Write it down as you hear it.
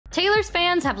Taylor's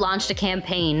fans have launched a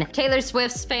campaign. Taylor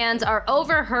Swift's fans are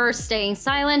over her staying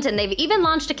silent, and they've even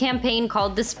launched a campaign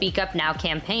called the Speak Up Now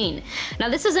campaign. Now,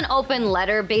 this is an open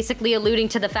letter basically alluding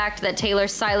to the fact that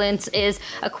Taylor's silence is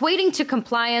equating to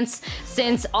compliance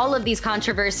since all of these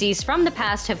controversies from the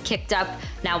past have kicked up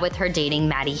now with her dating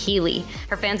Matty Healy.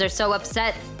 Her fans are so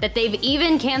upset that they've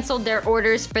even canceled their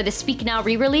orders for the Speak Now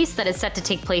re-release that is set to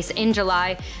take place in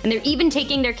July, and they're even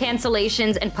taking their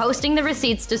cancellations and posting the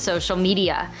receipts to social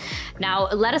media. Now,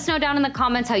 let us know down in the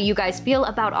comments how you guys feel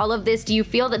about all of this. Do you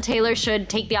feel that Taylor should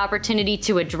take the opportunity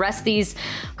to address these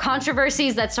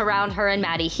controversies that surround her and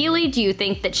Matty Healy? Do you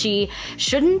think that she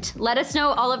shouldn't? Let us know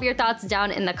all of your thoughts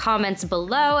down in the comments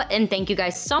below, and thank you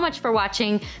guys so much for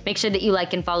watching. Make sure that you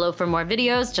like and follow for more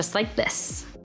videos just like this.